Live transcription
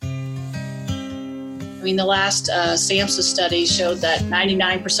I mean, the last SAMHSA study showed that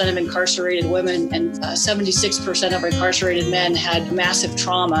 99% of incarcerated women and 76% of incarcerated men had massive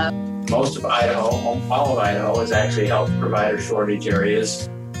trauma. Most of Idaho, all of Idaho, is actually health provider shortage areas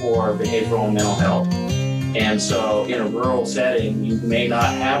for behavioral and mental health. And so in a rural setting, you may not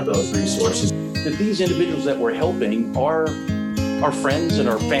have those resources. That these individuals that we're helping are our friends and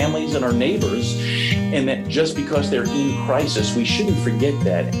our families and our neighbors, and that just because they're in crisis, we shouldn't forget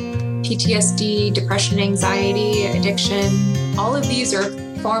that. PTSD, depression, anxiety, addiction, all of these are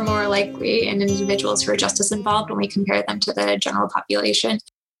far more likely in individuals who are justice involved when we compare them to the general population.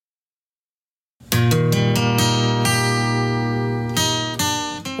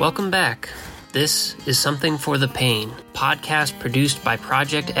 Welcome back. This is Something for the Pain, podcast produced by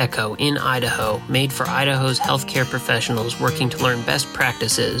Project Echo in Idaho, made for Idaho's healthcare professionals working to learn best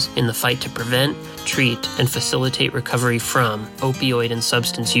practices in the fight to prevent, treat, and facilitate recovery from opioid and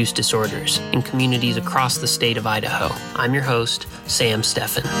substance use disorders in communities across the state of Idaho. I'm your host, Sam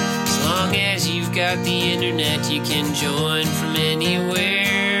Steffen. As long as you've got the internet, you can join from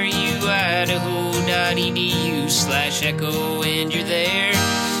anywhere. idaho.edu/echo and you're there.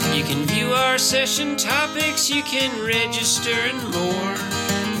 You can view our session topics, you can register and more.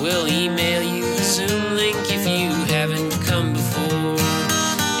 We'll email you the Zoom link if you haven't come before.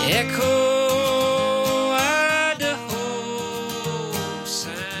 Echo Idaho,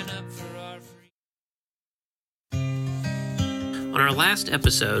 sign up for our free. On our last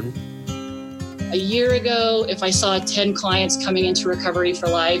episode, A year ago, if I saw 10 clients coming into Recovery for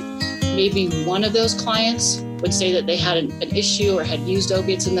Life, maybe one of those clients would say that they had an issue or had used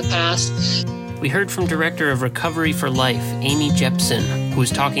opiates in the past. we heard from Director of Recovery for Life, Amy Jepson, who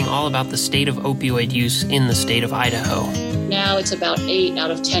was talking all about the state of opioid use in the state of Idaho. Now it's about 8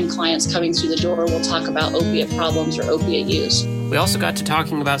 out of 10 clients coming through the door will talk about opiate problems or opiate use. We also got to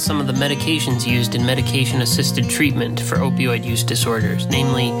talking about some of the medications used in medication-assisted treatment for opioid use disorders,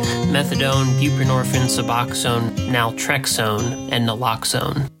 namely methadone, buprenorphine, Suboxone, naltrexone, and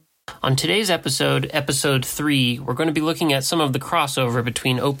naloxone. On today's episode, episode 3, we're going to be looking at some of the crossover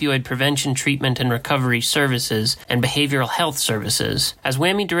between opioid prevention, treatment, and recovery services and behavioral health services. As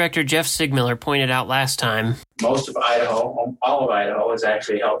WWAMI Director Jeff Sigmiller pointed out last time, Most of Idaho, all of Idaho, is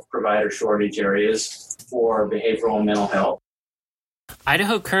actually health provider shortage areas for behavioral and mental health.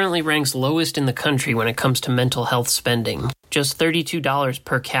 Idaho currently ranks lowest in the country when it comes to mental health spending, just $32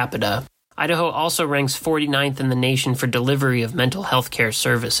 per capita. Idaho also ranks 49th in the nation for delivery of mental health care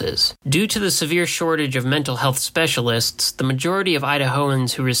services. Due to the severe shortage of mental health specialists, the majority of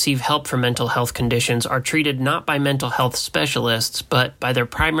Idahoans who receive help for mental health conditions are treated not by mental health specialists, but by their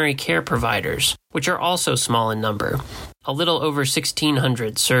primary care providers, which are also small in number. A little over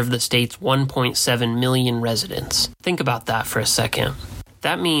 1,600 serve the state's 1.7 million residents. Think about that for a second.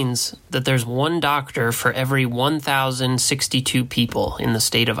 That means that there's one doctor for every 1,062 people in the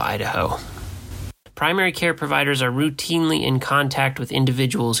state of Idaho. Primary care providers are routinely in contact with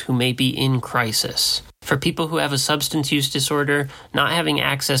individuals who may be in crisis. For people who have a substance use disorder, not having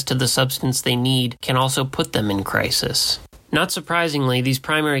access to the substance they need can also put them in crisis. Not surprisingly, these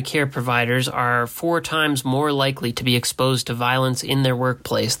primary care providers are 4 times more likely to be exposed to violence in their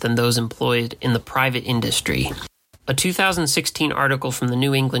workplace than those employed in the private industry. A 2016 article from the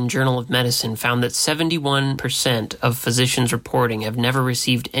New England Journal of Medicine found that 71% of physicians reporting have never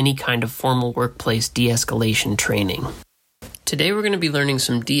received any kind of formal workplace de-escalation training. Today we're going to be learning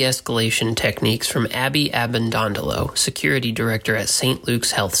some de-escalation techniques from Abby Abendondolo, Security Director at St.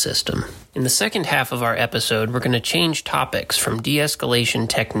 Luke's Health System. In the second half of our episode, we're going to change topics from de-escalation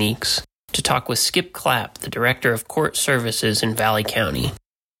techniques to talk with Skip Clapp, the Director of Court Services in Valley County.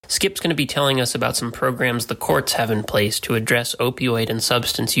 Skip's going to be telling us about some programs the courts have in place to address opioid and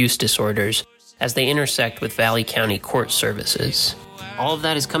substance use disorders as they intersect with Valley County court services. All of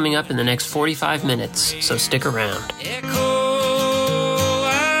that is coming up in the next 45 minutes, so stick around. Echo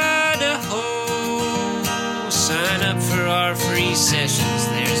Idaho, sign up for our free sessions.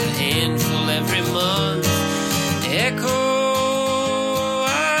 There's a handful every month. Echo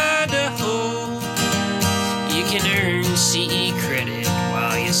Idaho, you can earn CE credit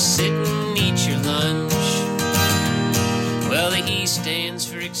while you sit and eat your lunch. Well, the E stands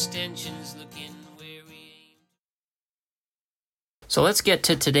for extensions, looking where we aim. So let's get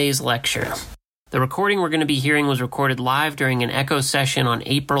to today's lecture. The recording we're going to be hearing was recorded live during an Echo session on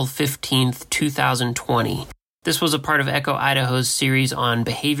April 15th, 2020. This was a part of Echo Idaho's series on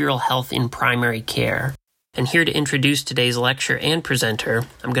behavioral health in primary care. And here to introduce today's lecture and presenter,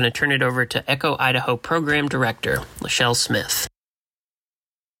 I'm going to turn it over to Echo Idaho Program Director, Lachelle Smith.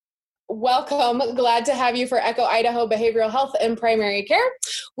 Welcome. Glad to have you for Echo Idaho Behavioral Health and Primary Care.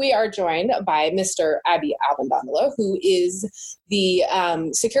 We are joined by Mr. Abby Avendondolo, who is the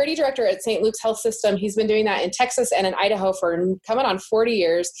security director at St. Luke's Health System. He's been doing that in Texas and in Idaho for coming on 40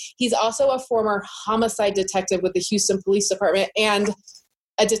 years. He's also a former homicide detective with the Houston Police Department and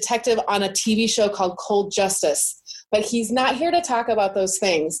a detective on a TV show called Cold Justice. But he's not here to talk about those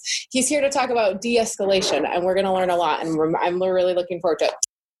things. He's here to talk about de-escalation, and we're going to learn a lot, and I'm really looking forward to it.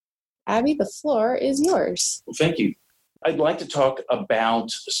 Abby, the floor is yours. Well, thank you. I'd like to talk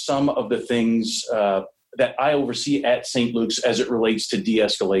about some of the things that I oversee at St. Luke's as it relates to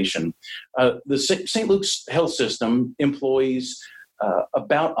de-escalation. The St. Luke's Health System employs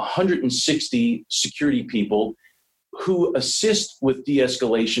about 160 security people who assist with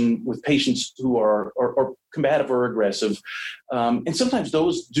de-escalation with patients who are combative or aggressive. And sometimes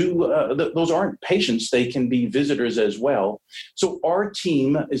those aren't patients, they can be visitors as well. So our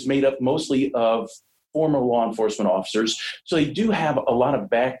team is made up mostly of former law enforcement officers. So they do have a lot of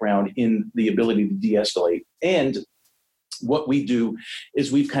background in the ability to de-escalate. And what we do is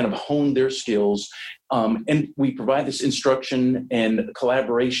we've kind of honed their skills, and we provide this instruction and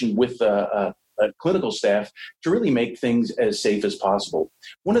collaboration with clinical staff to really make things as safe as possible.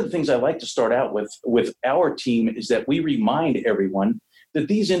 One of the things I like to start out with our team is that we remind everyone that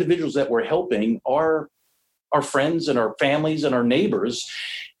these individuals that we're helping are our friends and our families and our neighbors,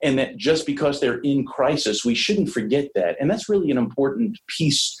 and that just because they're in crisis, we shouldn't forget that. And that's really an important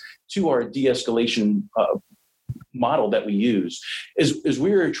piece to our de-escalation model that we use, is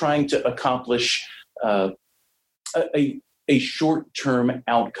we're trying to accomplish a short-term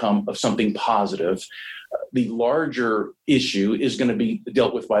outcome of something positive. The larger issue is going to be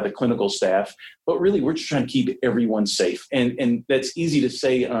dealt with by the clinical staff, but really we're just trying to keep everyone safe. And that's easy to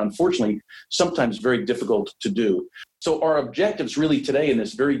say, and unfortunately, sometimes very difficult to do. So our objectives really today in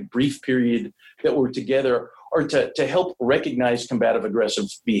this very brief period that we're together are to help recognize combative aggressive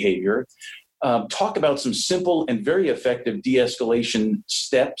behavior, talk about some simple and very effective de-escalation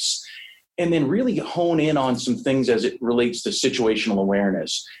steps, and then really hone in on some things as it relates to situational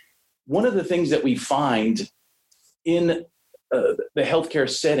awareness. One of the things that we find in the healthcare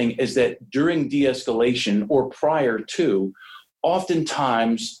setting is that during de-escalation or prior to,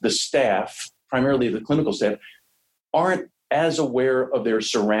 oftentimes the staff, primarily the clinical staff, aren't as aware of their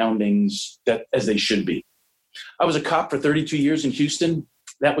surroundings as they should be. I was a cop for 32 years in Houston.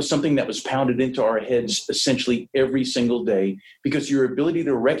 That was something that was pounded into our heads essentially every single day, because your ability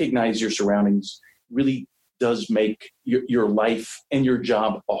to recognize your surroundings really does make your life and your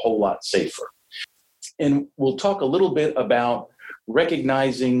job a whole lot safer. And we'll talk a little bit about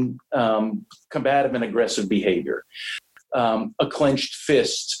recognizing combative and aggressive behavior. A clenched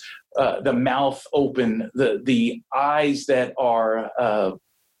fist, the mouth open, the eyes that are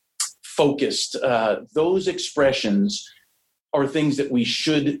focused, those expressions are things that we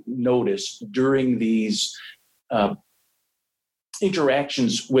should notice during these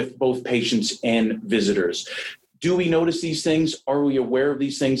interactions with both patients and visitors. Do we notice these things? Are we aware of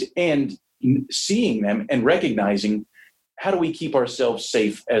these things? And seeing them and recognizing, how do we keep ourselves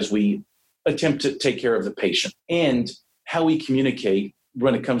safe as we attempt to take care of the patient? And how we communicate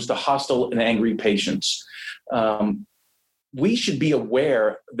when it comes to hostile and angry patients. We should be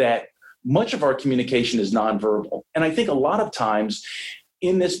aware that much of our communication is nonverbal. And I think a lot of times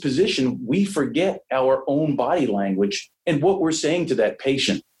in this position, we forget our own body language and what we're saying to that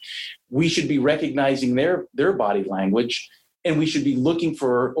patient. We should be recognizing their body language, and we should be looking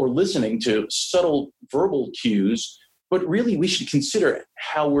for or listening to subtle verbal cues, but really we should consider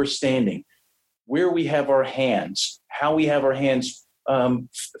how we're standing, where we have our hands, how we have our hands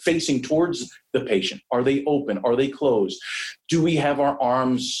facing towards the patient. Are they open? Are they closed? Do we have our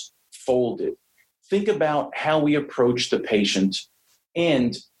arms folded? Think about how we approach the patient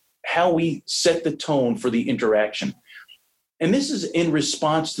and how we set the tone for the interaction. And this is in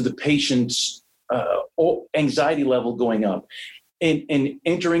response to the patient's anxiety level going up and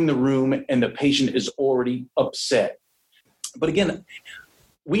entering the room, and the patient is already upset. But again,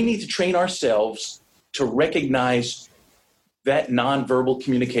 we need to train ourselves to recognize that nonverbal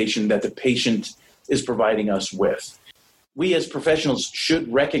communication that the patient is providing us with. We as professionals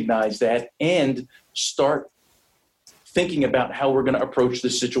should recognize that and start thinking about how we're going to approach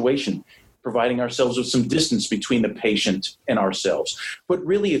this situation, providing ourselves with some distance between the patient and ourselves. But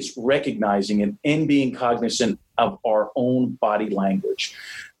really it's recognizing it and being cognizant of our own body language.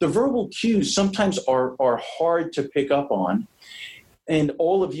 The verbal cues sometimes are hard to pick up on. And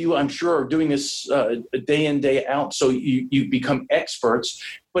all of you, I'm sure, are doing this day in, day out, so you become experts,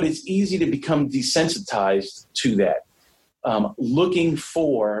 but it's easy to become desensitized to that. Looking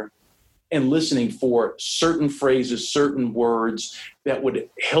for and listening for certain phrases, certain words that would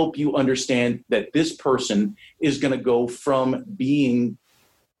help you understand that this person is going to go from being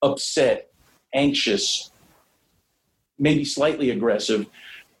upset, anxious, maybe slightly aggressive,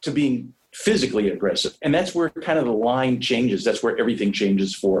 to being physically aggressive. And that's where kind of the line changes. That's where everything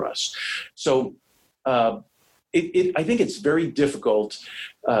changes for us. So I think it's very difficult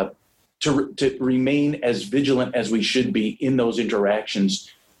to remain as vigilant as we should be in those interactions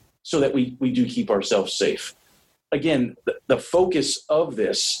so that we do keep ourselves safe. Again, the focus of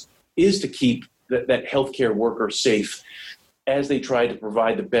this is to keep that healthcare worker safe as they try to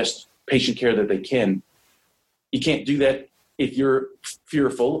provide the best patient care that they can. You can't do that if you're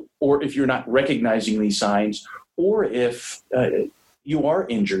fearful, or if you're not recognizing these signs, or if you are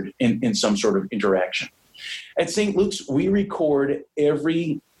injured in some sort of interaction. At St. Luke's, we record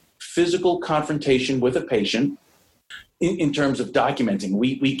every physical confrontation with a patient in terms of documenting.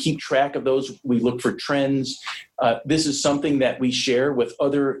 We keep track of those. We look for trends. This is something that we share with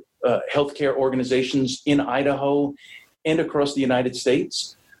other healthcare organizations in Idaho and across the United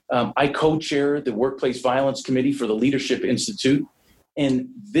States. I co-chair the Workplace Violence Committee for the Leadership Institute, and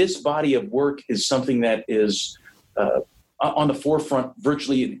this body of work is something that is on the forefront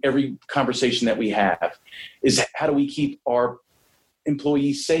virtually in every conversation that we have, is how do we keep our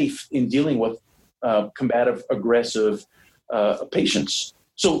employees safe in dealing with combative, aggressive patients.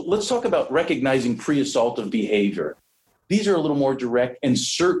 So let's talk about recognizing pre-assaultive behavior. These are a little more direct and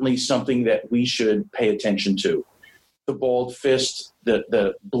certainly something that we should pay attention to. The balled fist,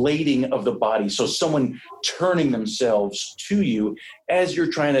 the blading of the body. So someone turning themselves to you as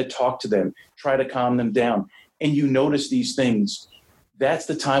you're trying to talk to them, try to calm them down, and you notice these things. That's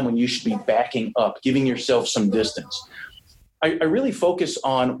the time when you should be backing up, giving yourself some distance. I really focus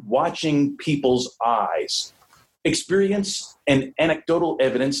on watching people's eyes. Experience and anecdotal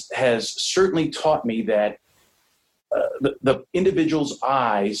evidence has certainly taught me that the individual's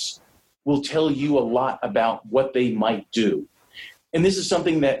eyes will tell you a lot about what they might do. And this is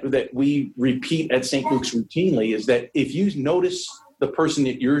something that we repeat at St. Luke's routinely, is that if you notice the person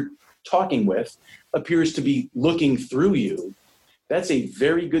that you're talking with appears to be looking through you, that's a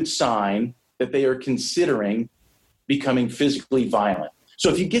very good sign that they are considering becoming physically violent. So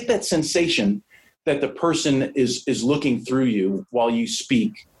if you get that sensation that the person is looking through you while you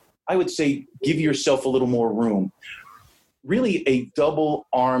speak, I would say give yourself a little more room. Really a double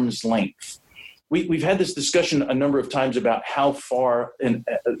arm's length. We've had this discussion a number of times about how far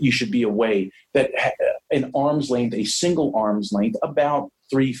you should be away, that an arm's length, a single arm's length, about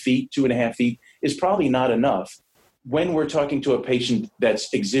 3 feet, 2.5 feet, is probably not enough. When we're talking to a patient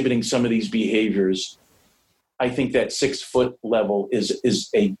that's exhibiting some of these behaviors, I think that 6 foot level is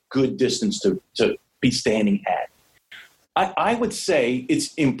a good distance to be standing at. I would say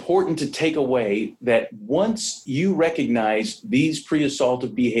it's important to take away that once you recognize these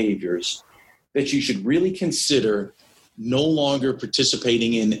pre-assaultive behaviors, that you should really consider no longer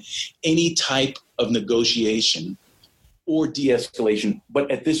participating in any type of negotiation or de-escalation.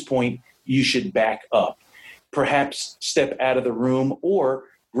 But at this point, you should back up. Perhaps step out of the room or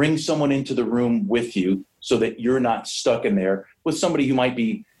bring someone into the room with you so that you're not stuck in there with somebody who might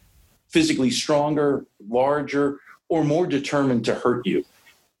be physically stronger, larger, or more determined to hurt you.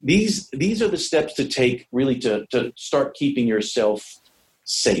 These are the steps to take really to start keeping yourself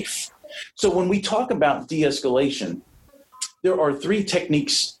safe. So when we talk about de-escalation, there are 3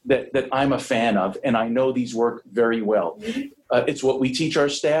 techniques that I'm a fan of, and I know these work very well. It's what we teach our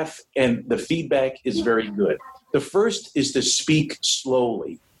staff, and the feedback is very good. The first is to speak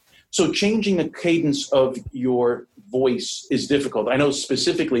slowly. So changing the cadence of your voice is difficult. I know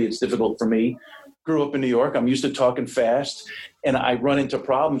specifically it's difficult for me. Grew up in New York. I'm used to talking fast, and I run into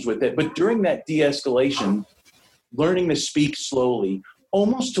problems with it. But during that de-escalation, learning to speak slowly,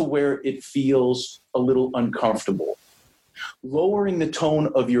 almost to where it feels a little uncomfortable. Lowering the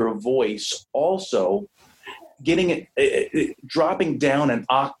tone of your voice, also getting it, dropping down an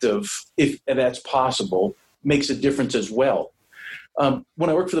octave, if that's possible, makes a difference as well. When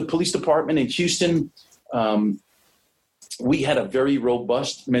I worked for the police department in Houston, we had a very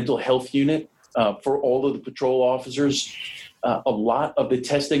robust mental health unit for all of the patrol officers. A lot of the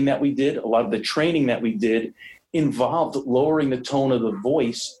testing that we did, a lot of the training that we did involved lowering the tone of the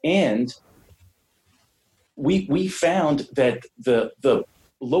voice. And we found that the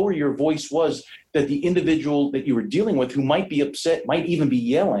lower your voice was, that the individual that you were dealing with who might be upset, might even be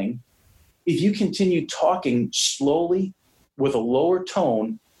yelling, if you continue talking slowly with a lower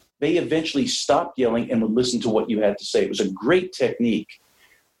tone, they eventually stopped yelling and would listen to what you had to say. It was a great technique.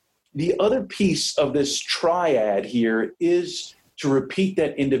 The other piece of this triad here is to repeat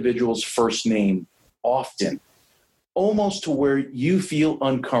that individual's first name often, almost to where you feel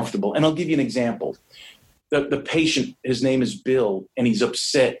uncomfortable. And I'll give you an example. The patient, his name is Bill, and he's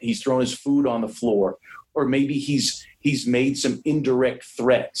upset. He's thrown his food on the floor, or maybe he's made some indirect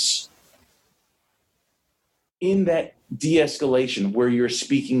threats. In that de-escalation, where you're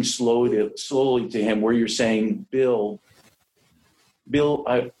speaking slowly to him, where you're saying, Bill,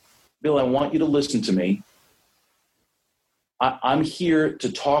 I want you to listen to me. I'm here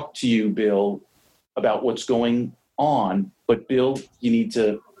to talk to you, Bill, about what's going on. But Bill, you need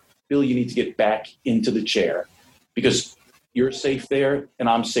to get back into the chair because you're safe there and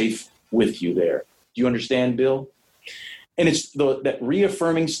I'm safe with you there. Do you understand, Bill? And it's that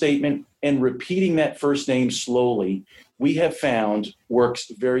reaffirming statement and repeating that first name slowly, we have found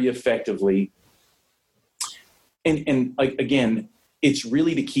works very effectively. And again, it's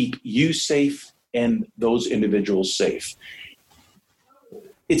really to keep you safe and those individuals safe.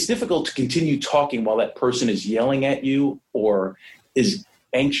 It's difficult to continue talking while that person is yelling at you or is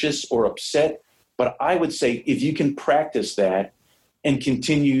anxious or upset. But I would say if you can practice that and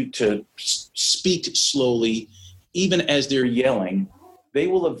continue to speak slowly, even as they're yelling, they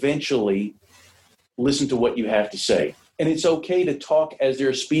will eventually listen to what you have to say. And it's okay to talk as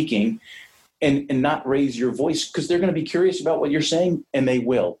they're speaking and not raise your voice because they're going to be curious about what you're saying, and they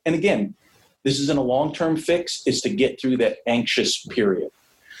will. And again, this isn't a long-term fix. It's to get through that anxious period.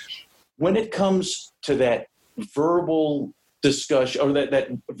 When it comes to that verbal discussion or that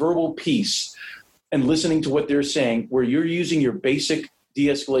verbal piece and listening to what they're saying, where you're using your basic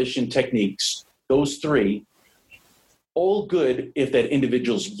de-escalation techniques, those three, all good if that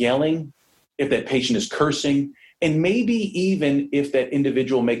individual's yelling, if that patient is cursing, and maybe even if that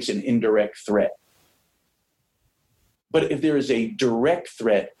individual makes an indirect threat. But if there is a direct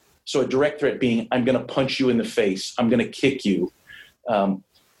threat, so a direct threat being, I'm going to punch you in the face, I'm going to kick you,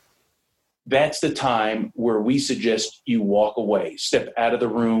 that's the time where we suggest you walk away, step out of the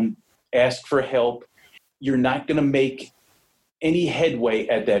room, ask for help. You're not going to make any headway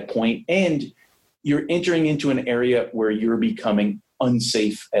at that point, and you're entering into an area where you're becoming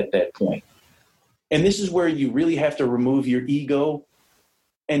unsafe at that point. And this is where you really have to remove your ego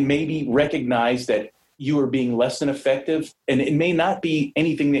and maybe recognize that you are being less than effective. And it may not be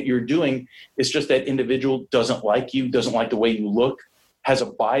anything that you're doing. It's just that individual doesn't like you, doesn't like the way you look, has a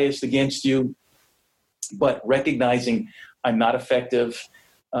bias against you. But recognizing I'm not effective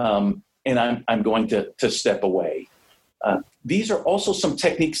and I'm going to step away. These are also some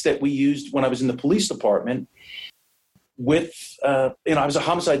techniques that we used when I was in the police department I was a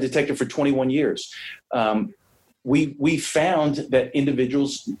homicide detective for 21 years. We found that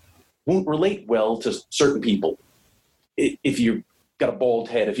individuals won't relate well to certain people. If you've got a bald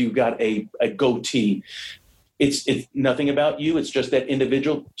head, if you've got a goatee, it's nothing about you. It's just that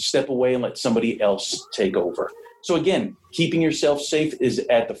individual. Step away and let somebody else take over. So again, keeping yourself safe is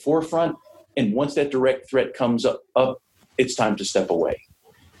at the forefront. And once that direct threat comes up, it's time to step away.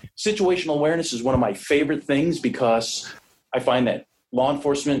 Situational awareness is one of my favorite things because I find that law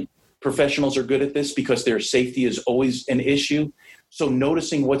enforcement professionals are good at this because their safety is always an issue. So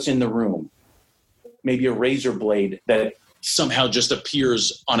noticing what's in the room, maybe a razor blade that somehow just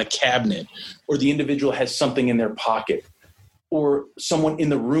appears on a cabinet, or the individual has something in their pocket, or someone in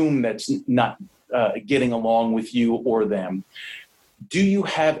the room that's not getting along with you or them. Do you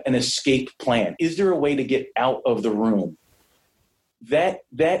have an escape plan? Is there a way to get out of the room? That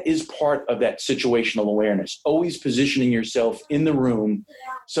is part of that situational awareness, always positioning yourself in the room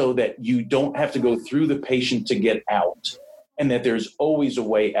so that you don't have to go through the patient to get out, and that there's always a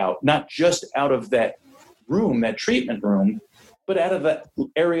way out, not just out of that room, that treatment room, but out of that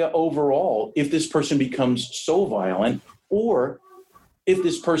area overall if this person becomes so violent, or if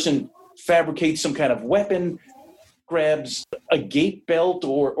this person fabricates some kind of weapon, grabs a gate belt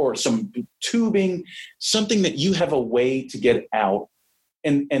or some tubing, something that you have a way to get out.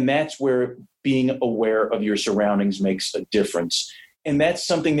 And that's where being aware of your surroundings makes a difference. And that's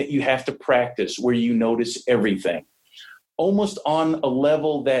something that you have to practice, where you notice everything. Almost on a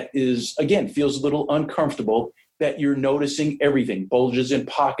level that is, again, feels a little uncomfortable, that you're noticing everything. Bulges in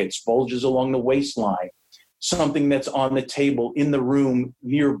pockets, bulges along the waistline, something that's on the table, in the room,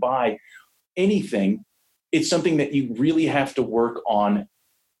 nearby, anything. It's something that you really have to work on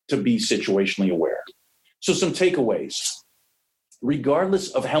to be situationally aware. So some takeaways.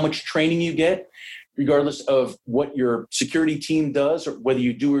 Regardless of how much training you get, regardless of what your security team does, or whether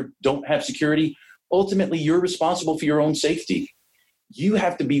you do or don't have security, ultimately you're responsible for your own safety. You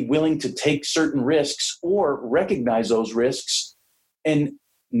have to be willing to take certain risks or recognize those risks and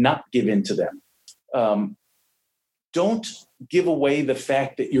not give in to them. don't give away the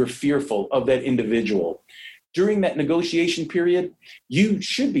fact that you're fearful of that individual. During that negotiation period, you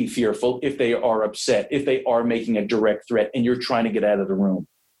should be fearful if they are upset, if they are making a direct threat and you're trying to get out of the room.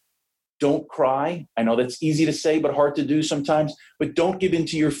 Don't cry. I know that's easy to say, but hard to do sometimes, but don't give in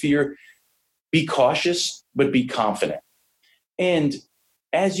to your fear. Be cautious, but be confident. And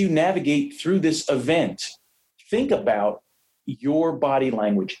as you navigate through this event, think about your body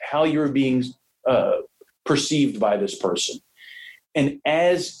language, how you're being perceived by this person. And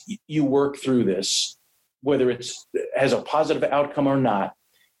as you work through this, whether it has a positive outcome or not,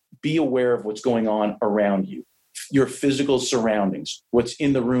 be aware of what's going on around you, your physical surroundings, what's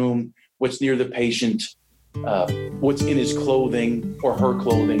in the room, what's near the patient, what's in his clothing or her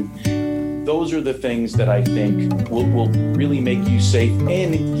clothing. Those are the things that I think will really make you safe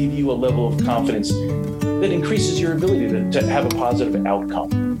and give you a level of confidence that increases your ability to have a positive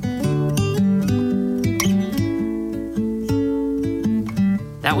outcome.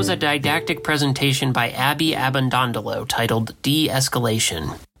 That was a didactic presentation by Abby Abendondolo titled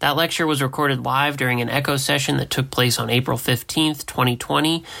De-Escalation. That lecture was recorded live during an ECHO session that took place on April 15th,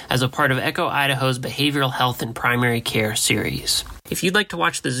 2020, as a part of ECHO Idaho's Behavioral Health and Primary Care series. If you'd like to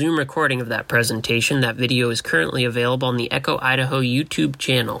watch the Zoom recording of that presentation, that video is currently available on the ECHO Idaho YouTube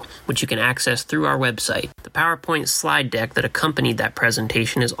channel, which you can access through our website. The PowerPoint slide deck that accompanied that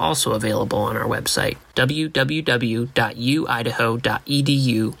presentation is also available on our website,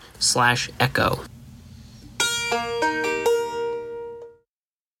 www.uidaho.edu/echo.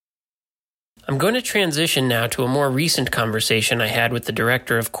 I'm going to transition now to a more recent conversation I had with the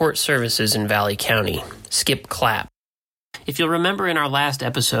Director of Court Services in Valley County, Skip Clapp. If you'll remember in our last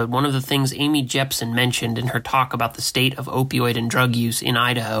episode, one of the things Amy Jepson mentioned in her talk about the state of opioid and drug use in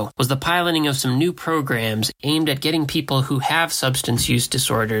Idaho was the piloting of some new programs aimed at getting people who have substance use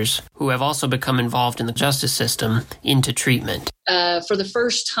disorders, who have also become involved in the justice system, into treatment. For the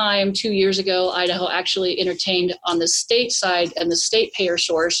first time 2 years ago, Idaho actually entertained on the state side and the state payer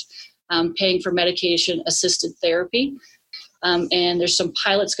source paying for medication-assisted therapy. And there's some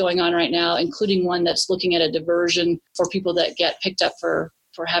pilots going on right now, including one that's looking at a diversion for people that get picked up for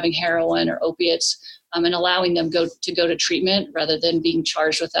having heroin or opiates, and allowing them to go to treatment rather than being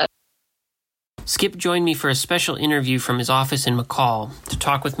charged with that. Skip joined me for a special interview from his office in McCall to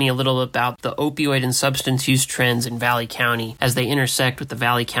talk with me a little about the opioid and substance use trends in Valley County as they intersect with the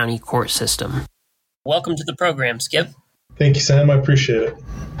Valley County court system. Welcome to the program, Skip. Thank you, Sam. I appreciate it.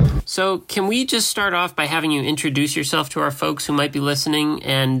 So can we just start off by having you introduce yourself to our folks who might be listening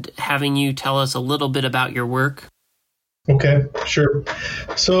and having you tell us a little bit about your work? Okay, sure.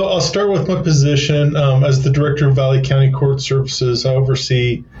 So I'll start with my position as the Director of Valley County Court Services. I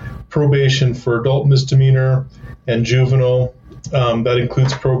oversee probation for adult misdemeanor and juvenile. That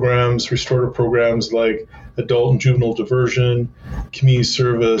includes programs, restorative programs like adult and juvenile diversion, community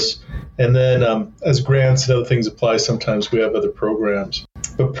service, and then as grants and other things apply, sometimes we have other programs.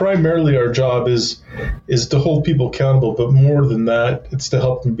 But primarily our job is to hold people accountable, but more than that, it's to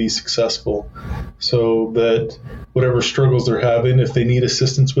help them be successful so that whatever struggles they're having, if they need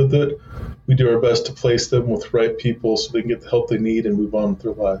assistance with it, we do our best to place them with the right people so they can get the help they need and move on with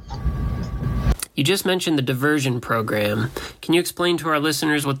their life. You just mentioned the diversion program. Can you explain to our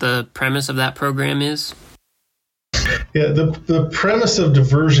listeners what the premise of that program is? Yeah, the premise of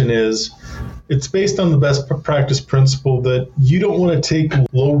diversion is it's based on the best practice principle that you don't want to take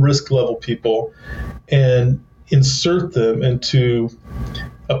low risk level people and insert them into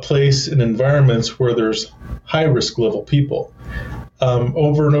a place and environments where there's high risk level people.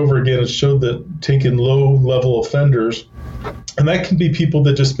 Over and over again, it's showed that taking low level offenders, and that can be people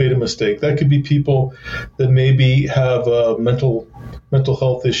that just made a mistake. That could be people that maybe have a mental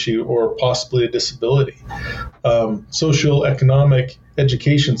health issue or possibly a disability. Social, economic,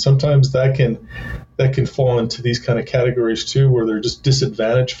 education, sometimes that can fall into these kind of categories too, where they're just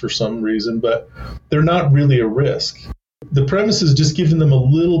disadvantaged for some reason, but they're not really a risk. The premise is just giving them a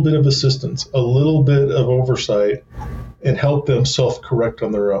little bit of assistance, a little bit of oversight, and help them self-correct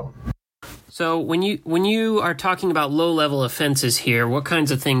on their own. So when you are talking about low-level offenses here, what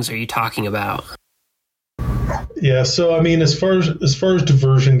kinds of things are you talking about? Yeah, so I mean, as far as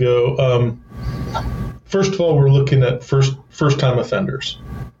diversion go, first of all, we're looking at first-time offenders,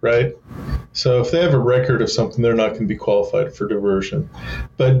 right? So if they have a record of something, they're not going to be qualified for diversion.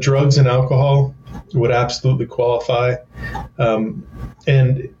 But drugs and alcohol would absolutely qualify. And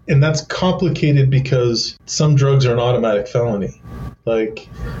that's complicated because some drugs are an automatic felony, like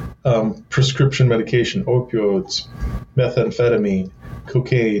prescription medication, opioids, methamphetamine,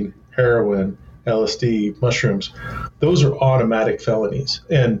 cocaine, heroin, LSD, mushrooms. Those are automatic felonies.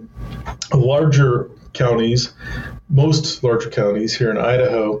 And a larger counties, most larger counties here in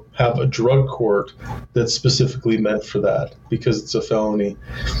Idaho, have a drug court that's specifically meant for that because it's a felony.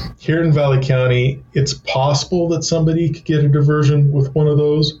 Here in Valley County, it's possible that somebody could get a diversion with one of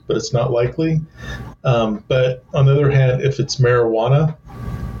those, but it's not likely. But on the other hand, if it's marijuana,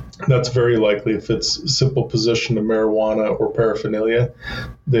 that's very likely. If it's simple possession of marijuana or paraphernalia,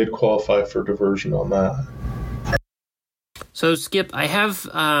 they'd qualify for diversion on that. So, Skip, I have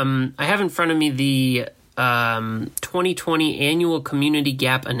in front of me the 2020 Annual Community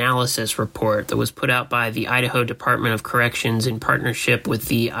Gap Analysis Report that was put out by the Idaho Department of Corrections in partnership with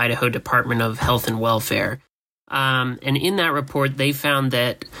the Idaho Department of Health and Welfare. And in that report, they found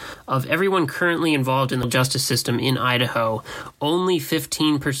that of everyone currently involved in the justice system in Idaho, only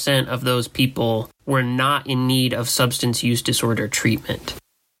 15% of those people were not in need of substance use disorder treatment.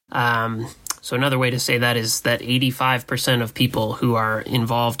 So another way to say that is that 85% of people who are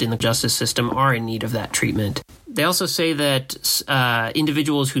involved in the justice system are in need of that treatment. They also say that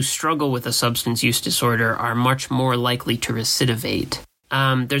individuals who struggle with a substance use disorder are much more likely to recidivate.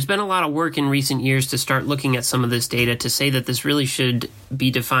 There's been a lot of work in recent years to start looking at some of this data to say that this really should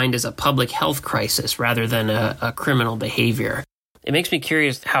be defined as a public health crisis rather than a criminal behavior. It makes me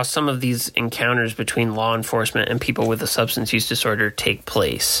curious how some of these encounters between law enforcement and people with a substance use disorder take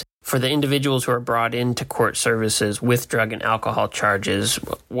place. For the individuals who are brought into court services with drug and alcohol charges,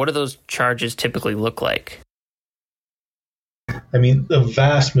 what do those charges typically look like? I mean, the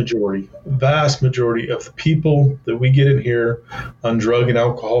vast majority of the people that we get in here on drug and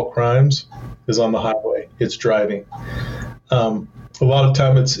alcohol crimes is on the highway. It's driving. A lot of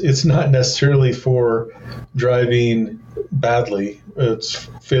time it's not necessarily for driving badly. It's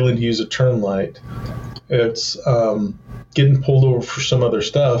failing to use a turn light. It's getting pulled over for some other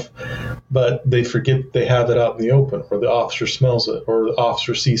stuff, but they forget they have it out in the open, or the officer smells it, or the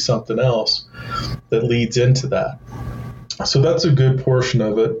officer sees something else that leads into that. So that's a good portion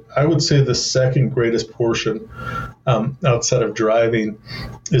of it. I would say the second greatest portion outside of driving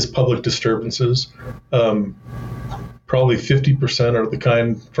is public disturbances. Probably 50% are the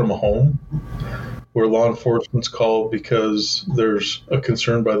kind from a home where law enforcement's called because there's a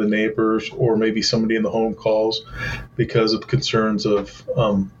concern by the neighbors, or maybe somebody in the home calls because of concerns of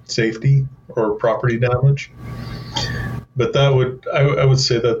safety or property damage. But I would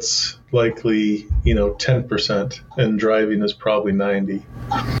say that's likely, 10%, and driving is probably 90%.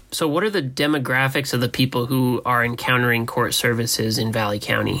 So what are the demographics of the people who are encountering court services in Valley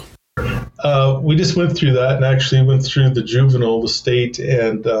County? We just went through that and actually went through the juvenile, the state,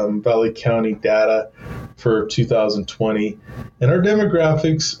 and Valley County data for 2020. And our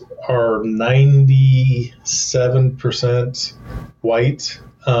demographics are 97% white.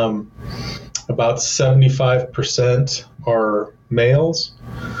 About 75% are males.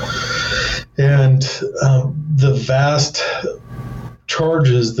 And the vast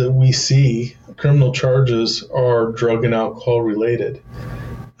charges that we see, criminal charges, are drug and alcohol related.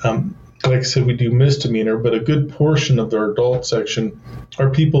 Like I said, we do misdemeanor, but a good portion of their adult section are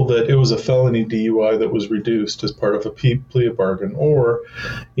people that it was a felony DUI that was reduced as part of a plea bargain, or,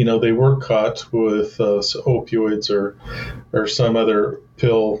 they were caught with opioids or some other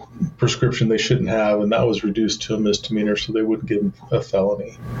pill prescription they shouldn't have, and that was reduced to a misdemeanor, so they wouldn't give them a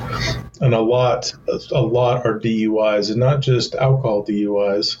felony. And a lot are DUIs, and not just alcohol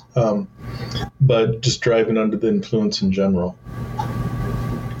DUIs, but just driving under the influence in general.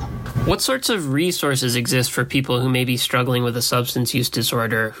 What sorts of resources exist for people who may be struggling with a substance use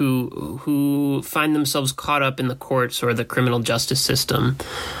disorder, who find themselves caught up in the courts or the criminal justice system?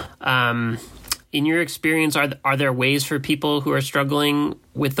 In your experience, are there ways for people who are struggling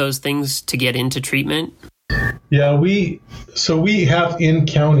with those things to get into treatment? Yeah, we have in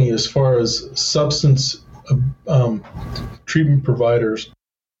county, as far as substance treatment providers.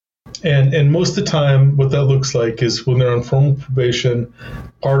 And most of the time, what that looks like is when they're on formal probation,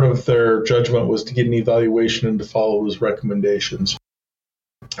 part of their judgment was to get an evaluation and to follow those recommendations.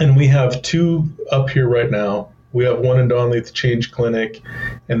 And we have 2 up here right now. We have one in Donley at the Change Clinic,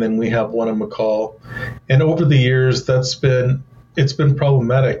 and then we have one in McCall. And over the years, it's been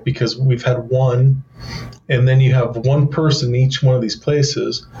problematic because we've had one, and then you have one person in each one of these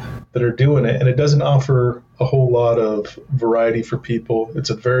places that are doing it, and it doesn't offer a whole lot of variety for people. It's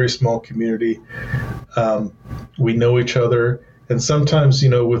a very small community. We know each other, and sometimes,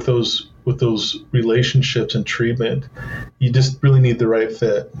 with those relationships and treatment, you just really need the right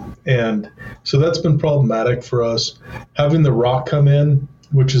fit. And so that's been problematic for us. Having the ROC come in,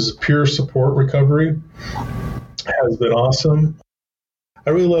 which is peer support recovery, has been awesome. I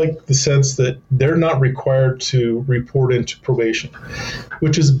really like the sense that they're not required to report into probation,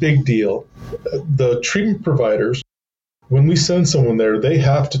 which is a big deal. The treatment providers, when we send someone there, they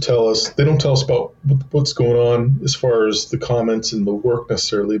have to tell us. They don't tell us about what's going on as far as the comments and the work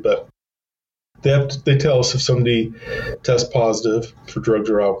necessarily, but they tell us if somebody tests positive for drugs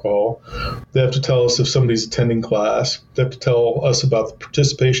or alcohol. They have to tell us if somebody's attending class. They have to tell us about the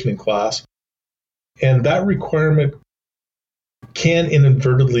participation in class. And that requirement can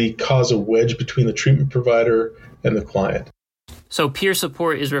inadvertently cause a wedge between the treatment provider and the client. So peer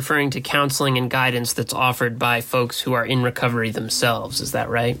support is referring to counseling and guidance that's offered by folks who are in recovery themselves. Is that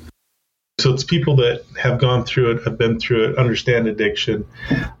right? So it's people that have gone through it, have been through it, understand addiction,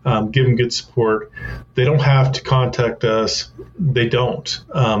 give them good support. They don't have to contact us. They don't.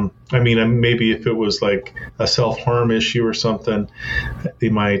 Maybe if it was like a self-harm issue or something, they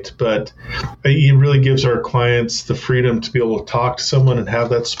might. But it really gives our clients the freedom to be able to talk to someone and have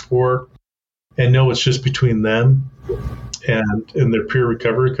that support and know it's just between them and their peer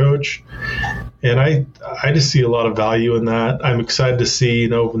recovery coach. And I just see a lot of value in that. I'm excited to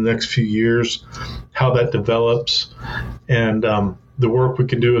see, over the next few years, how that develops and the work we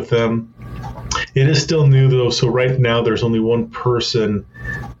can do with them. It is still new, though. So right now, there's only one person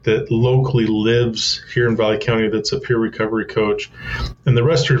that locally lives here in Valley County that's a peer recovery coach. And the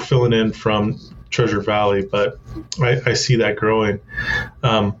rest are filling in from Treasure Valley, but I see that growing.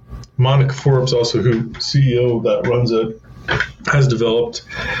 Monica Forbes, also CEO that runs it, has developed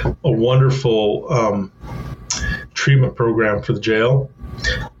a wonderful treatment program for the jail,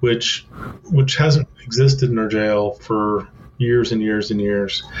 which hasn't existed in our jail for years and years and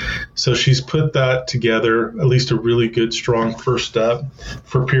years. So she's put that together, at least a really good, strong first step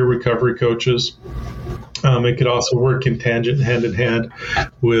for peer recovery coaches. It could also work in tangent, hand in hand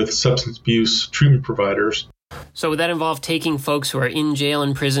with substance abuse treatment providers. So would that involve taking folks who are in jail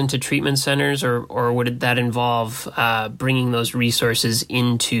and prison to treatment centers, or would that involve bringing those resources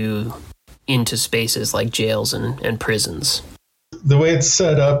into spaces like jails and prisons? The way it's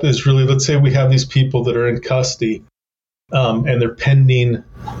set up is really, let's say we have these people that are in custody and they're pending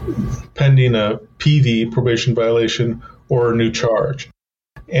a PV, probation violation, or a new charge.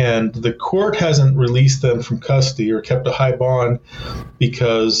 And the court hasn't released them from custody or kept a high bond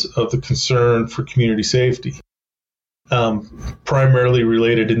because of the concern for community safety, primarily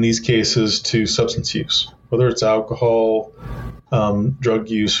related in these cases to substance use, whether it's alcohol, drug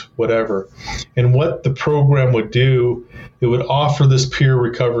use, whatever. And what the program would do, it would offer this peer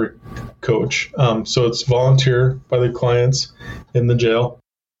recovery coach. So it's volunteer by the clients in the jail.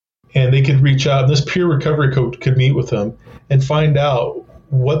 And they could reach out, and this peer recovery coach could meet with them and find out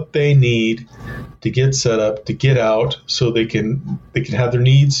what they need to get set up, to get out, so they can have their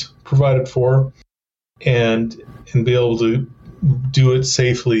needs provided for and be able to do it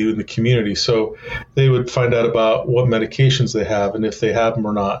safely in the community. So they would find out about what medications they have and if they have them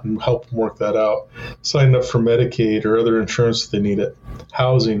or not, and help them work that out. Sign up for Medicaid or other insurance if they need it,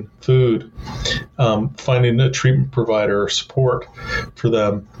 housing, food, finding a treatment provider or support for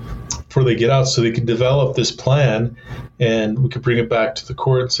them before they get out, so they can develop this plan, and we could bring it back to the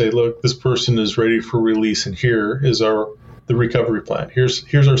court and say, look, this person is ready for release, and here is the recovery plan.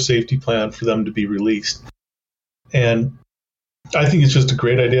 Here's our safety plan for them to be released. And I think it's just a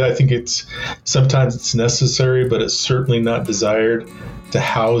great idea. I think sometimes it's necessary, but it's certainly not desired to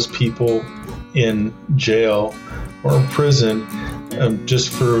house people in jail or in prison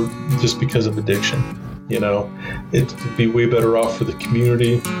just because of addiction. It'd be way better off for the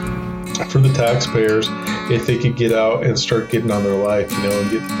community, for the taxpayers, if they could get out and start getting on their life,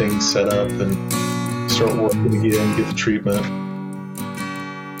 and get things set up and start working again, get the treatment.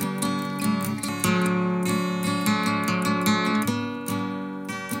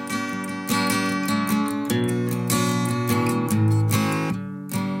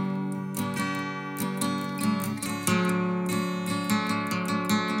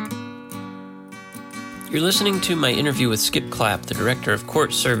 You're listening to my interview with Skip Clapp, the Director of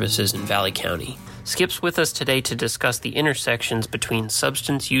Court Services in Valley County. Skip's with us today to discuss the intersections between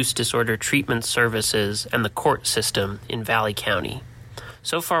substance use disorder treatment services and the court system in Valley County.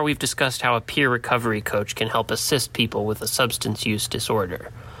 So far, we've discussed how a peer recovery coach can help assist people with a substance use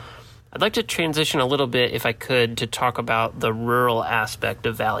disorder. I'd like to transition a little bit, if I could, to talk about the rural aspect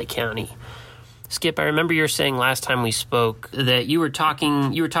of Valley County. Skip, I remember you were saying last time we spoke that you were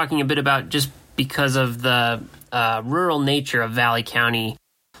talking a bit about, just because of the rural nature of Valley County,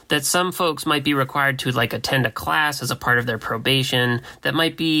 that some folks might be required to attend a class as a part of their probation that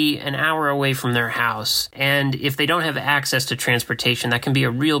might be an hour away from their house. And if they don't have access to transportation, that can be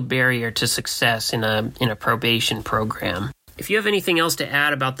a real barrier to success in a probation program. If you have anything else to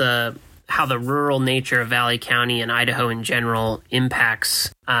add about how the rural nature of Valley County and Idaho in general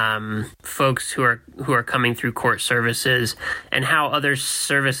impacts folks who are coming through court services, and how other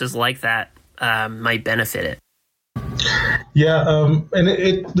services like that might benefit it. Yeah,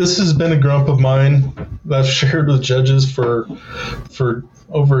 and this has been a grump of mine that I've shared with judges for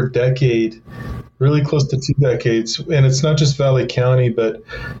over a decade, really close to 2 decades. And it's not just Valley County, but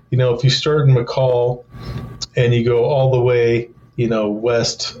if you start in McCall and you go all the way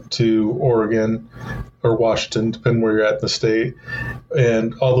west to Oregon or Washington, depending where you're at in the state,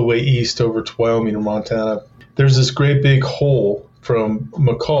 and all the way east over to Wyoming or Montana, there's this great big hole from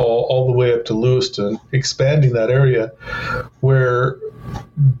McCall all the way up to Lewiston, expanding that area where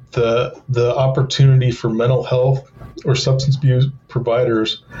the opportunity for mental health or substance abuse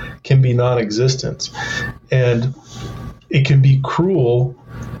providers can be non-existent. And it can be cruel,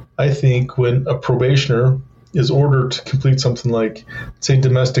 I think, when a probationer is ordered to complete something like, say,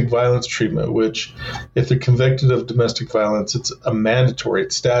 domestic violence treatment, which if they're convicted of domestic violence, it's a mandatory,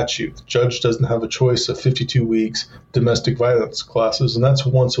 it's statute. The judge doesn't have a choice of 52 weeks domestic violence classes, and that's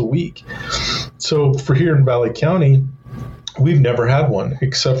once a week. So for here in Valley County, we've never had one,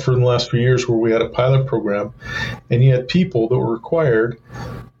 except for in the last few years where we had a pilot program, and you had people that were required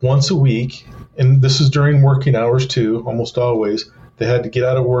once a week, and this is during working hours too, almost always. They had to get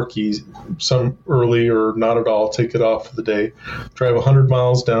out of work some early or not at all, take it off for the day, drive 100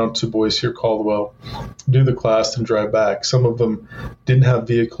 miles down to Boise or Caldwell, do the class, and drive back. Some of them didn't have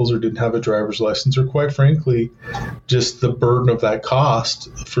vehicles or didn't have a driver's license, or quite frankly, just the burden of that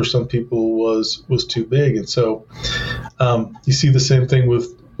cost for some people was too big. And so you see the same thing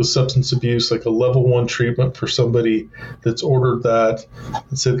with substance abuse, like a level 1 treatment for somebody that's ordered that,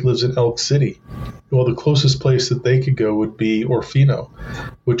 let's say, lives in Elk City. Well, the closest place that they could go would be Orfino,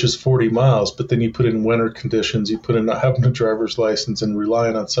 which is 40 miles. But then you put in winter conditions, you put in not having a driver's license and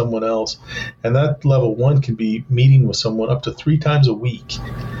relying on someone else. And that level 1 can be meeting with someone up to 3 times a week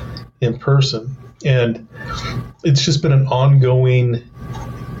in person. And it's just been an ongoing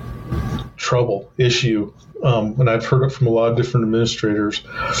issue. And I've heard it from a lot of different administrators.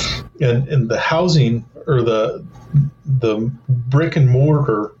 And the housing, or the brick and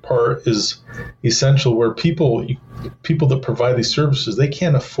mortar part, is essential, where people that provide these services, they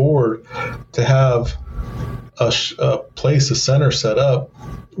can't afford to have a center set up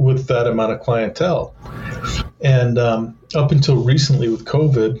with that amount of clientele. And up until recently with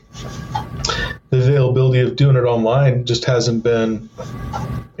COVID, the availability of doing it online just hasn't been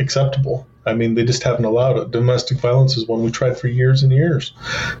acceptable. I mean, they just haven't allowed it. Domestic violence is one we tried for years and years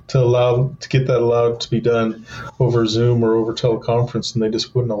to get that allowed to be done over Zoom or over teleconference, and they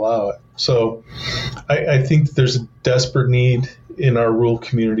just wouldn't allow it. So I think that there's a desperate need in our rural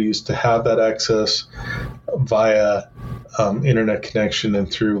communities to have that access via internet connection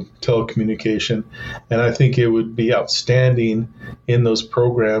and through telecommunication. And I think it would be outstanding in those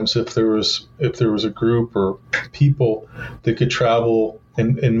programs if there was a group or people that could travel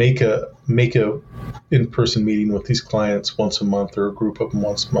and make a in-person meeting with these clients once a month, or a group of them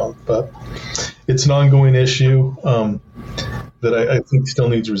once a month. But it's an ongoing issue that I think still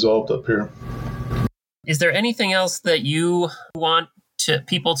needs resolved up here. Is there anything else that you want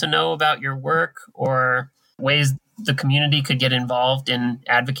people to know about your work, or ways the community could get involved in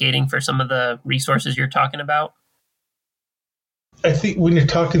advocating for some of the resources you're talking about? I think when you're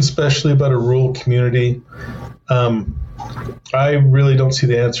talking especially about a rural community, I really don't see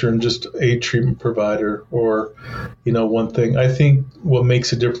the answer in just a treatment provider or, one thing. I think what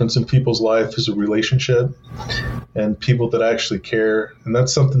makes a difference in people's life is a relationship and people that actually care. And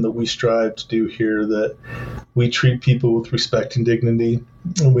that's something that we strive to do here, that we treat people with respect and dignity,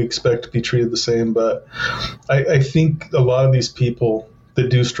 and we expect to be treated the same. But I think a lot of these people that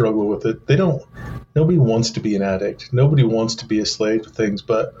do struggle with it, nobody wants to be an addict. Nobody wants to be a slave to things,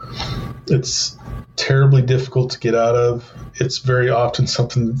 but it's terribly difficult to get out of. It's very often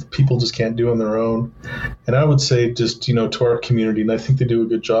something that people just can't do on their own. And I would say just, to our community, and I think they do a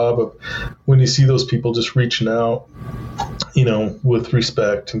good job of, when you see those people, just reaching out, with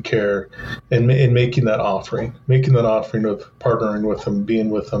respect and care, and making that offering of partnering with them, being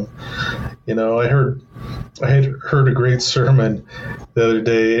with them. I had heard a great sermon the other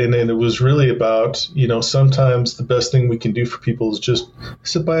day, and it was really about, sometimes the best thing we can do for people is just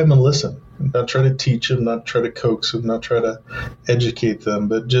sit by them and listen, not try to teach them, not try to coax them, not try to educate them,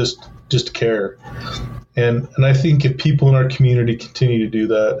 but just care. And I think if people in our community continue to do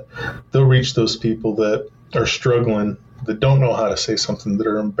that, they'll reach those people that are struggling, that don't know how to say something, that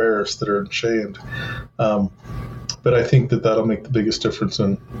are embarrassed, that are ashamed. But I think that that'll make the biggest difference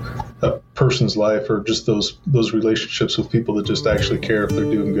in a person's life, or just those relationships with people that just actually care if they're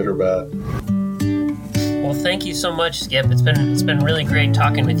doing good or bad. Well, thank you so much, Skip. It's been really great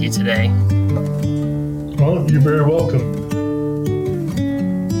talking with you today. Well, you're very welcome.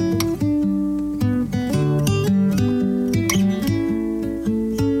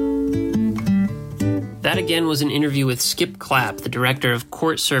 That again was an interview with Skip Clapp, the Director of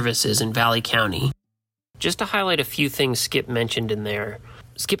Court Services in Valley County. Just to highlight a few things Skip mentioned in there,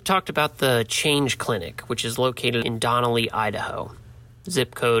 Skip talked about the Change Clinic, which is located in Donnelly, Idaho,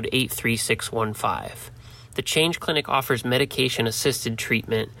 zip code 83615. The Change Clinic offers medication-assisted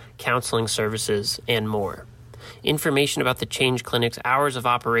treatment, counseling services, and more. Information about the Change Clinic's hours of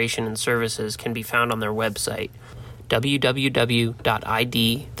operation and services can be found on their website,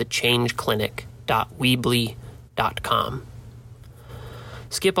 www.idthechangeclinic.weebly.com.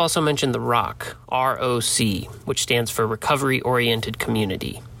 Skip also mentioned the ROC, R-O-C, which stands for Recovery Oriented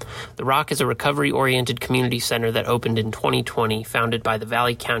Community. The ROC is a recovery-oriented community center that opened in 2020, founded by the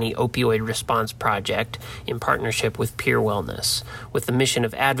Valley County Opioid Response Project in partnership with Peer Wellness, with the mission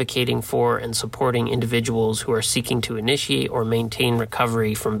of advocating for and supporting individuals who are seeking to initiate or maintain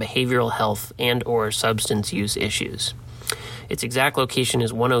recovery from behavioral health and/or substance use issues. Its exact location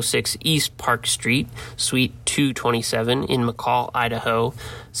is 106 East Park Street, Suite 227 in McCall, Idaho,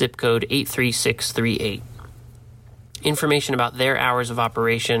 zip code 83638. Information about their hours of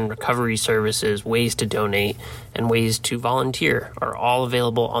operation, recovery services, ways to donate, and ways to volunteer are all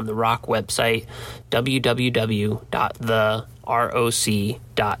available on the ROC website,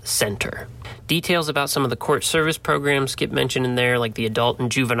 www.theroc.center. Details about some of the court service programs Skip mentioned in there, like the adult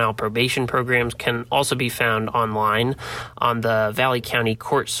and juvenile probation programs, can also be found online on the Valley County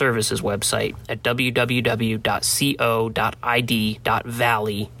Court Services website at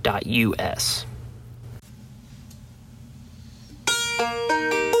www.co.id.valley.us.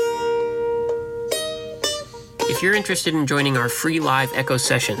 If you're interested in joining our free live Echo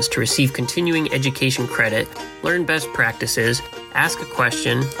sessions to receive continuing education credit, learn best practices, ask a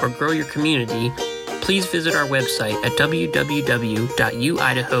question, or grow your community, please visit our website at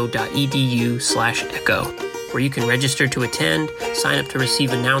www.uidaho.edu/echo, where you can register to attend, sign up to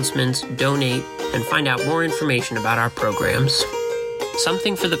receive announcements, donate, and find out more information about our programs.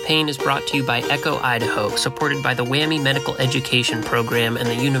 Something for the Pain is brought to you by Echo Idaho, supported by the WWAMI Medical Education Program and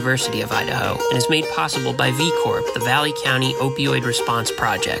the University of Idaho, and is made possible by VCorp, the Valley County Opioid Response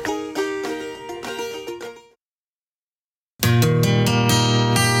Project.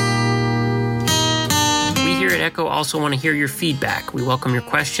 We here at Echo also want to hear your feedback. We welcome your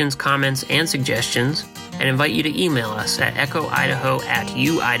questions, comments, and suggestions, and invite you to email us at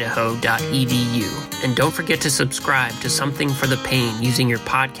echoidaho@uidaho.edu. And don't forget to subscribe to Something for the Pain using your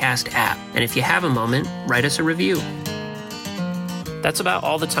podcast app. And if you have a moment, write us a review. That's about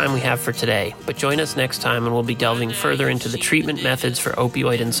all the time we have for today, but join us next time and we'll be delving further into the treatment methods for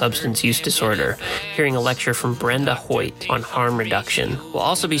opioid and substance use disorder, hearing a lecture from Brenda Hoyt on harm reduction. We'll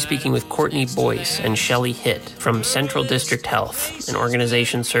also be speaking with Courtney Boyce and Shelley Hitt from Central District Health, an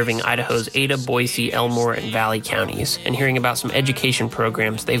organization serving Idaho's Ada, Boise, Elmore, and Valley counties, and hearing about some education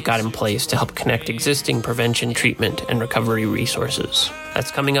programs they've got in place to help connect existing prevention, treatment, and recovery resources.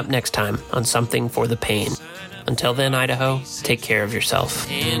 That's coming up next time on Something for the Pain. Until then, Idaho, take care of yourself.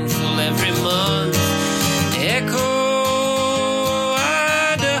 Handful every month. Echo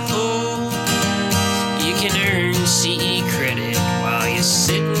Idaho. You can earn CE credit while you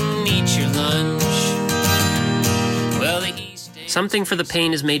sit and eat your lunch. Well, the East End. Something for the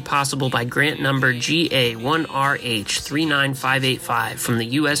Pain is made possible by grant number GA1RH39585 from the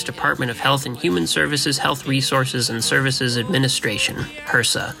U.S. Department of Health and Human Services, Health Resources and Services Administration,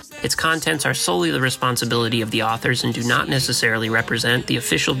 HRSA. Its contents are solely the responsibility of the authors and do not necessarily represent the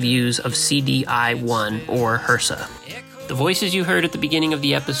official views of CDI-1 or HRSA. The voices you heard at the beginning of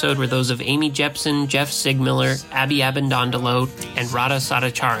the episode were those of Amy Jepson, Jeff Sigmiller, Abby Abendondolo, and Radha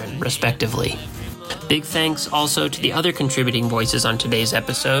Sadacharan, respectively. Big thanks also to the other contributing voices on today's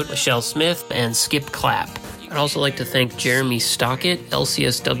episode, Michelle Smith and Skip Clapp. I'd also like to thank Jeremy Stockett,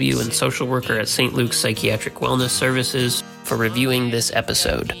 LCSW and social worker at St. Luke's Psychiatric Wellness Services, for reviewing this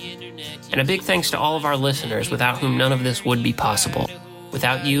episode. And a big thanks to all of our listeners, without whom none of this would be possible.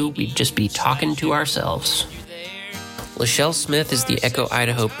 Without you, we'd just be talking to ourselves. Lachelle Smith is the Echo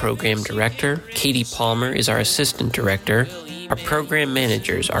Idaho Program Director. Katie Palmer is our Assistant Director. Our program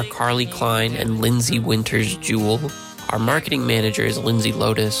managers are Carly Klein and Lindsay Winters Jewell. Our marketing manager is Lindsay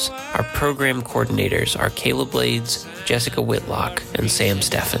Lotus. Our program coordinators are Kayla Blades, Jessica Whitlock, and Sam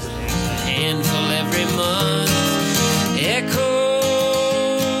Steffen. Handful every month.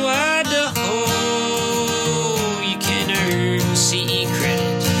 Echo Idaho. You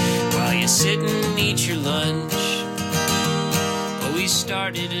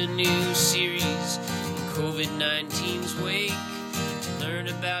started a new series in COVID-19's wake to learn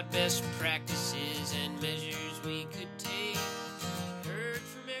about best practices